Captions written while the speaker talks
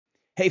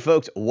Hey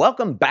folks,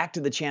 welcome back to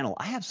the channel.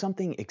 I have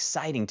something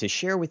exciting to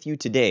share with you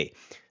today.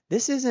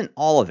 This isn't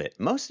all of it.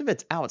 Most of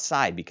it's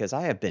outside because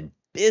I have been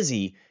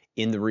busy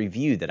in the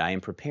review that I am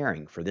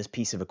preparing for this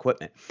piece of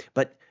equipment.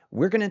 But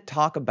we're going to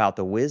talk about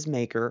the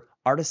Wizmaker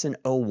Artisan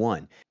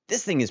 01.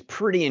 This thing is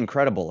pretty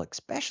incredible,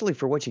 especially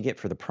for what you get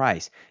for the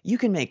price. You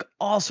can make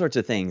all sorts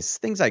of things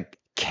like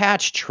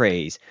catch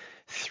trays,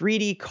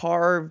 3D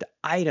carved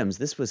items.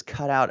 This was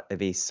cut out of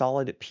a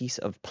solid piece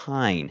of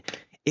pine.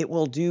 It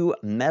will do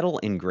metal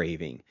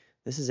engraving.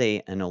 This is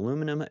an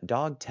aluminum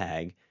dog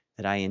tag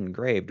that I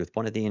engraved with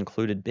one of the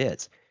included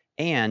bits.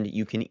 And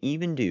you can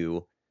even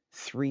do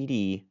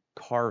 3D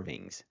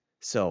carvings.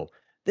 So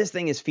this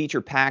thing is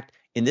feature packed.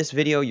 In this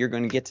video, you're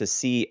going to get to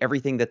see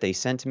everything that they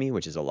sent to me,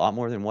 which is a lot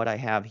more than what I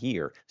have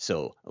here.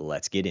 So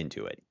let's get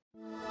into it.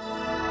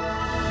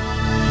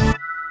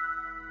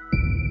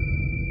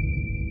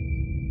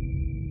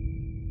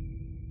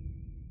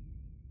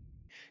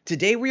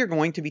 Today we are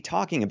going to be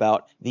talking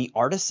about the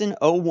Artisan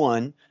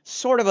 01,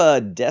 sort of a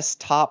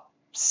desktop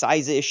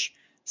size-ish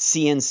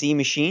CNC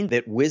machine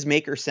that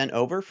Wizmaker sent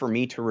over for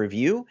me to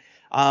review.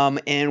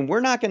 And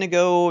we're not going to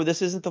go,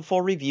 this isn't the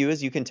full review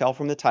as you can tell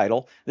from the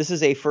title. This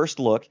is a first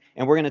look,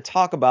 and we're going to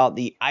talk about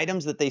the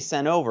items that they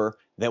sent over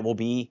that will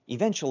be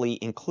eventually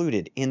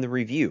included in the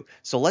review.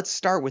 So let's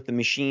start with the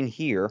machine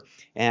here.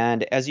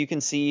 And as you can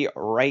see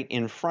right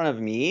in front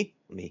of me,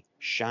 let me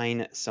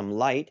shine some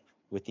light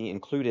with the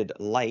included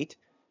light.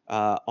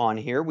 On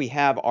here, we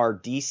have our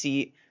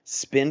DC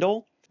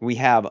spindle. We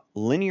have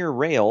linear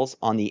rails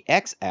on the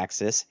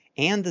X-axis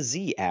and the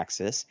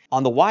Z-axis.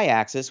 On the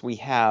Y-axis, we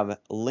have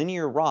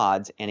linear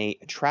rods and a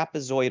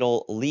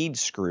trapezoidal lead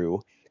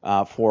screw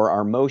for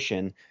our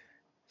motion.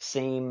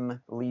 Same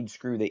lead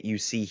screw that you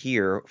see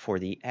here for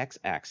the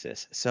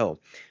X-axis. So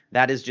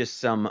that is just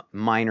some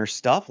minor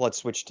stuff. Let's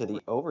switch to the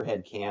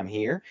overhead cam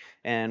here,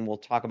 and we'll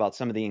talk about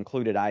some of the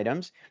included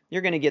items.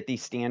 You're going to get the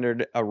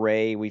standard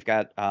array. We've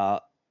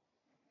got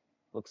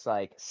looks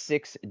like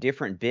 6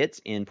 different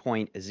bits in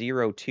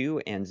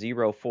 0.02 and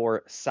 0.4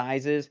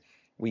 sizes.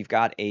 We've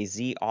got a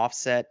Z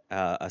offset,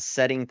 a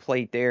setting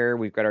plate there.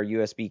 We've got our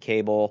USB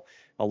cable,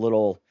 a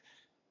little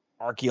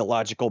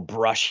archaeological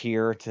brush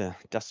here to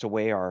dust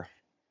away our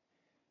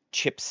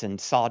chips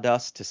and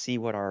sawdust to see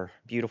what our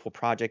beautiful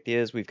project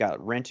is. We've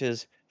got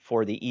wrenches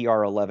for the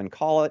ER11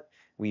 collet.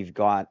 We've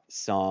got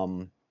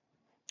some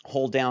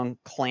hold down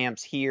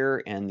clamps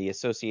here and the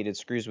associated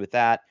screws with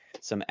that,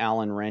 some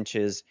Allen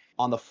wrenches.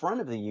 On the front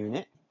of the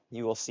unit,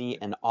 you will see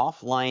an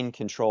offline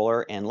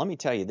controller, and let me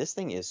tell you, this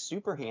thing is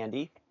super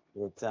handy.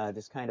 It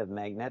just kind of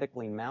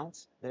magnetically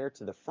mounts there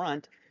to the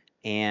front,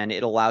 and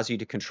it allows you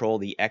to control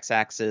the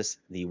X-axis,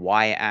 the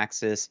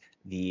Y-axis,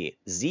 the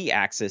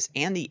Z-axis,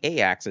 and the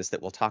A-axis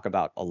that we'll talk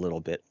about a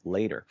little bit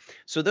later.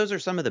 So those are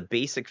some of the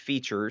basic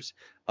features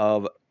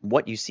of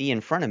what you see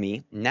in front of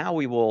me. Now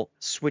we will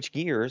switch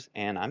gears,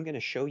 and I'm going to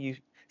show you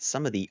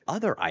some of the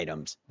other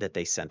items that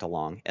they sent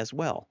along as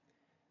well.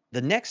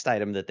 The next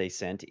item that they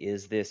sent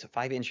is this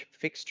 5-inch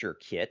fixture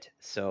kit.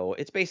 So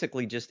it's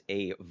basically just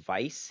a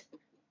vise,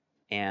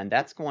 and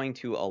that's going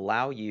to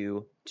allow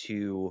you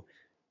to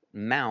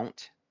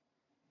mount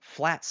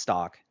flat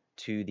stock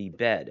to the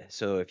bed.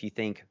 So if you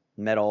think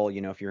metal,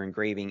 if you're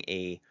engraving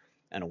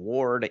an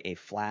award, a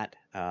flat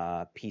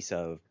piece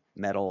of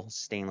metal,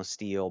 stainless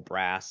steel,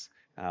 brass,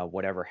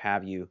 whatever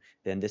have you,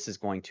 then this is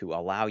going to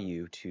allow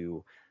you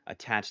to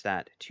attach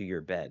that to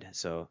your bed.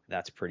 So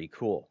that's pretty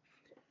cool.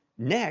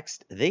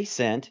 Next, they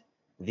sent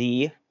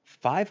the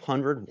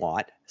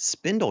 500-watt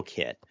spindle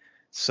kit.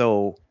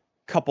 So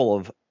a couple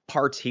of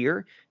parts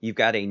here. You've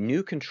got a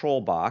new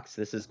control box.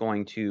 This is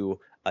going to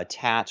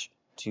attach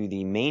to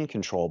the main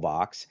control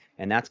box,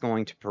 and that's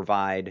going to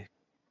provide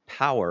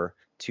power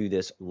to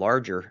this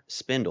larger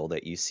spindle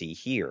that you see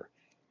here.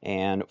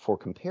 And for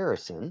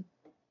comparison,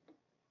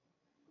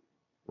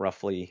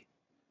 roughly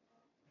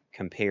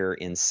compare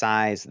in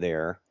size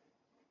there.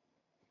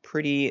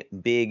 Pretty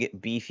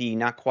big, beefy,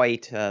 not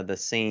quite the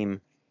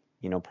same,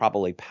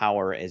 probably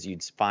power as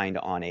you'd find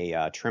on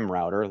a trim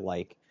router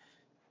like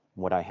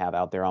what I have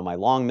out there on my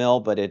long mill,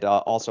 but it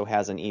also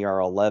has an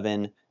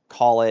ER11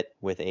 collet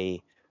with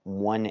a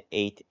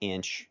 1/8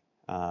 inch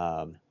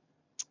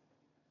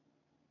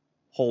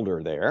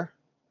holder there.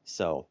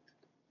 So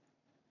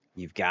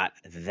you've got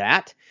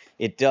that.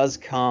 It does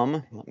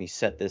come, let me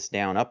set this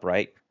down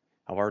upright.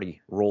 I've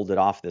already rolled it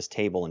off this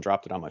table and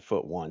dropped it on my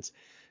foot once.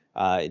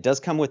 It does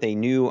come with a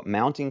new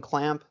mounting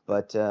clamp,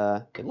 but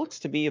it looks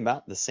to be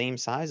about the same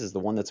size as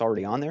the one that's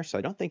already on there, so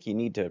I don't think you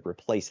need to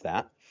replace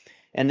that.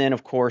 And then,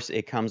 of course,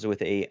 it comes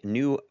with a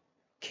new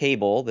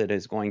cable that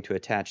is going to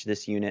attach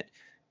this unit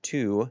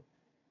to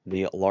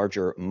the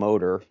larger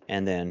motor,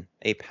 and then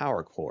a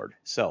power cord.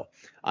 So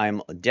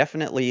I'm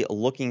definitely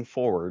looking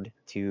forward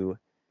to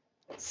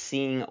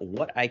seeing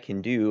what I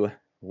can do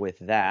with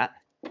that.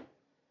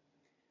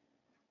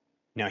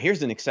 Now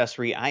here's an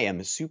accessory I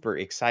am super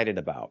excited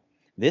about.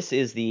 This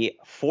is the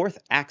 4th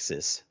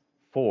axis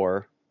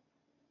for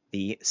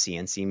the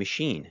CNC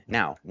machine.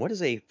 Now, what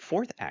is a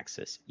 4th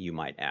axis, you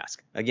might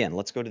ask? Again,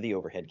 let's go to the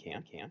overhead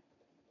cam.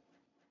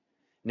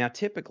 Now,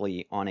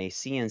 typically on a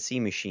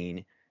CNC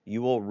machine,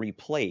 you will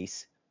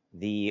replace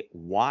the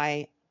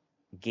Y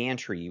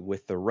gantry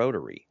with the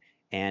rotary.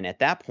 And at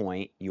that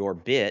point, your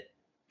bit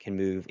can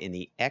move in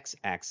the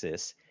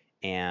x-axis,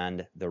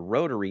 and the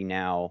rotary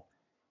now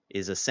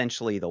is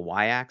essentially the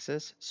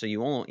y-axis. So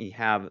you only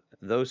have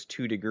those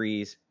 2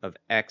 degrees of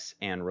x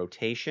and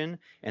rotation,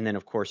 and then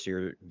of course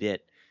your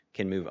bit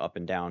can move up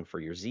and down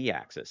for your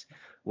z-axis.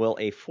 Well,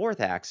 a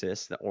 4th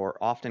axis, or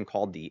often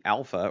called the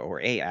alpha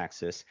or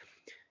a-axis,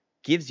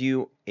 gives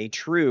you a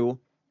true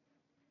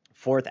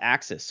 4th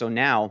axis. So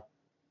now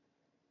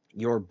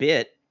your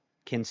bit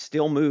can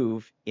still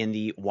move in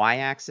the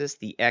y-axis,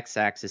 the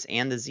x-axis,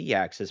 and the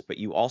z-axis, but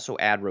you also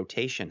add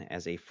rotation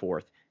as a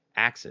 4th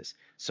axis.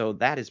 So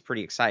that is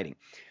pretty exciting.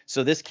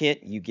 So this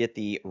kit, you get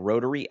the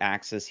rotary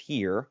axis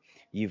here.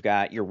 You've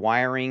got your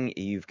wiring.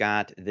 You've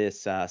got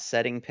this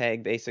setting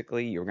peg,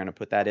 basically. You're going to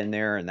put that in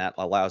there, and that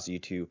allows you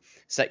to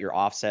set your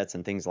offsets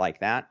and things like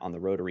that on the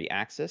rotary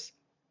axis.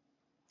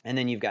 And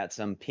then you've got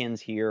some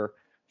pins here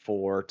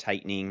for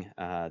tightening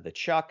the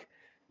chuck.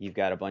 You've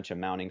got a bunch of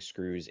mounting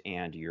screws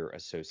and your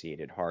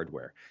associated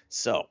hardware.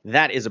 So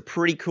that is a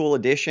pretty cool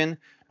addition.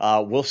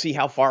 We'll see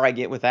how far I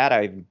get with that.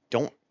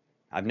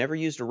 I've never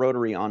used a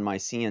rotary on my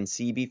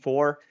CNC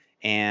before,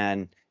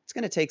 and it's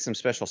going to take some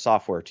special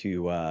software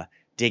to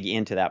dig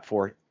into that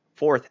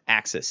fourth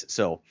axis.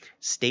 So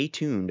stay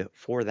tuned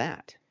for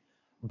that.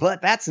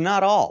 But that's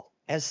not all.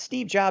 As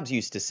Steve Jobs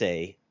used to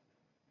say,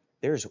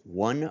 there's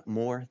one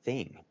more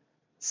thing.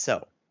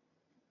 So,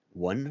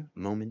 one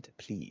moment,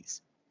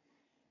 please.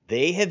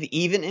 They have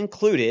even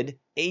included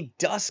a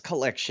dust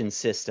collection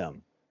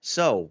system.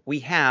 So, we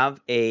have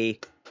a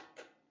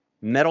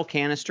metal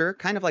canister,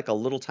 kind of like a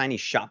little tiny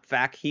shop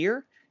vac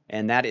here,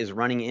 and that is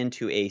running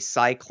into a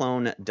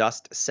cyclone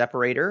dust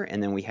separator.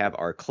 And then we have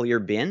our clear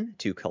bin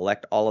to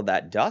collect all of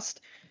that dust.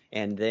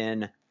 And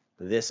then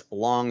this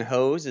long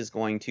hose is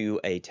going to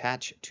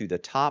attach to the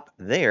top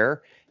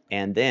there,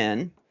 and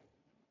then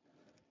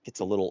it's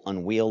a little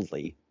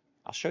unwieldy.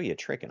 I'll show you a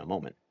trick in a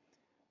moment.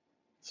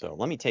 So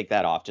let me take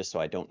that off just so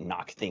I don't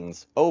knock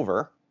things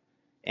over.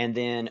 And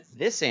then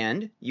this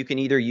end you can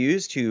either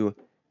use to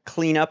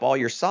clean up all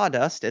your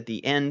sawdust at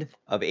the end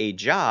of a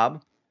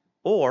job,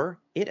 or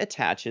it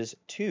attaches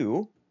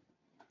to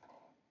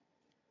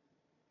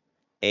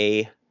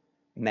a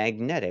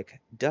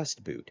magnetic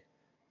dust boot.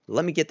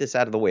 Let me get this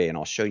out of the way and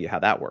I'll show you how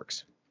that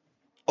works.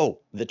 Oh,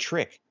 the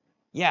trick.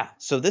 Yeah,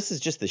 so this is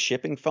just the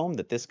shipping foam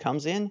that this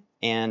comes in,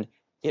 and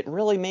it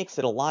really makes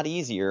it a lot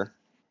easier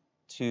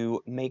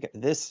to make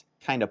this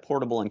kind of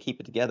portable and keep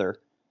it together.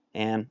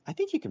 And I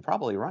think you can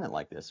probably run it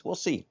like this. We'll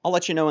see. I'll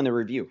let you know in the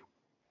review.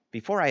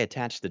 Before I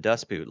attach the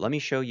dust boot, let me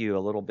show you a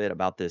little bit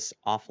about this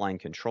offline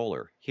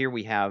controller. Here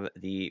we have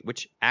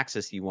which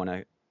axis you want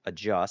to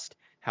adjust,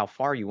 how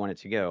far you want it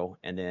to go,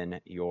 and then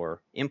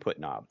your input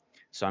knob.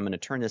 So I'm going to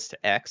turn this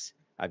to X.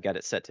 I've got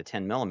it set to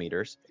 10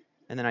 millimeters.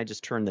 And then I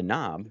just turn the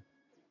knob,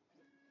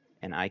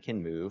 and I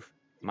can move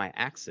my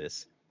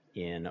axis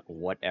in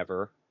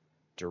whatever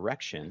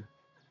direction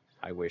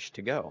I wish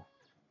to go.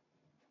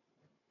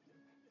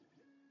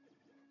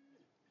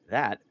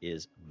 That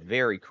is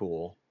very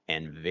cool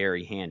and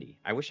very handy.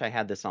 I wish I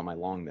had this on my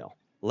long mill.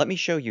 Let me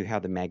show you how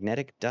the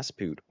magnetic dust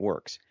boot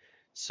works.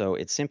 So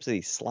it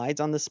simply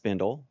slides on the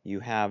spindle. You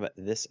have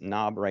this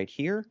knob right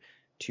here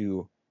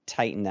to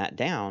tighten that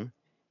down,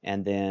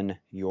 and then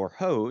your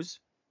hose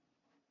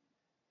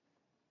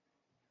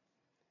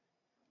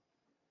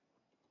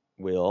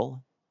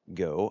will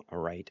go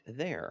right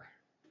there.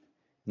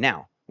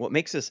 Now, what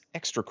makes this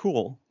extra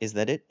cool is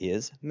that it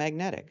is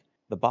magnetic.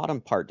 The bottom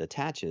part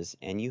detaches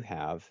and you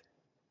have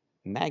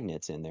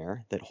magnets in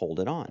there that hold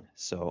it on.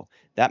 So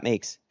that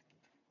makes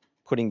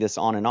putting this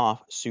on and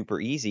off super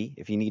easy.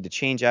 If you need to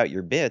change out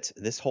your bits,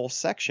 this whole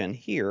section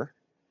here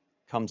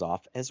comes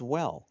off as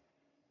well.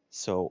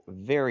 So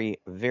very,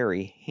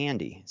 very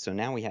handy. So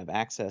now we have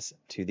access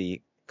to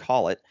the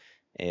collet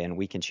and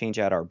we can change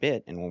out our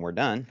bit, and when we're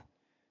done,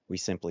 we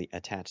simply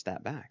attach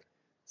that back.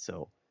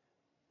 So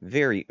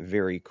very,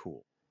 very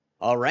cool.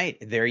 All right,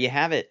 there you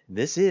have it.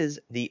 This is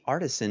the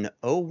Artisan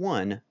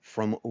 01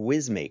 from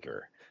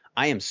Wizmaker.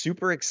 I am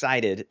super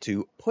excited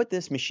to put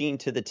this machine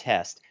to the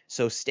test,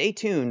 so stay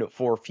tuned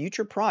for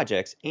future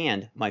projects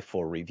and my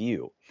full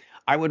review.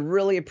 I would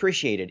really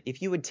appreciate it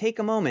if you would take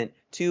a moment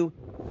to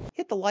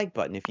hit the like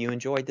button if you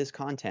enjoyed this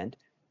content.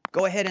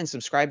 Go ahead and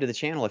subscribe to the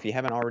channel if you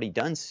haven't already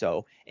done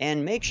so,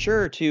 and make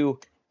sure to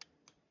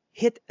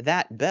hit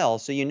that bell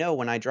so you know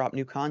when I drop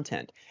new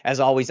content.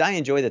 As always, I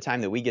enjoy the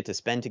time that we get to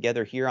spend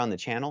together here on the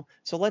channel,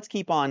 so let's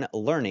keep on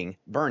learning,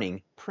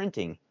 burning,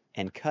 printing,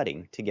 and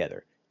cutting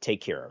together.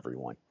 Take care,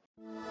 everyone.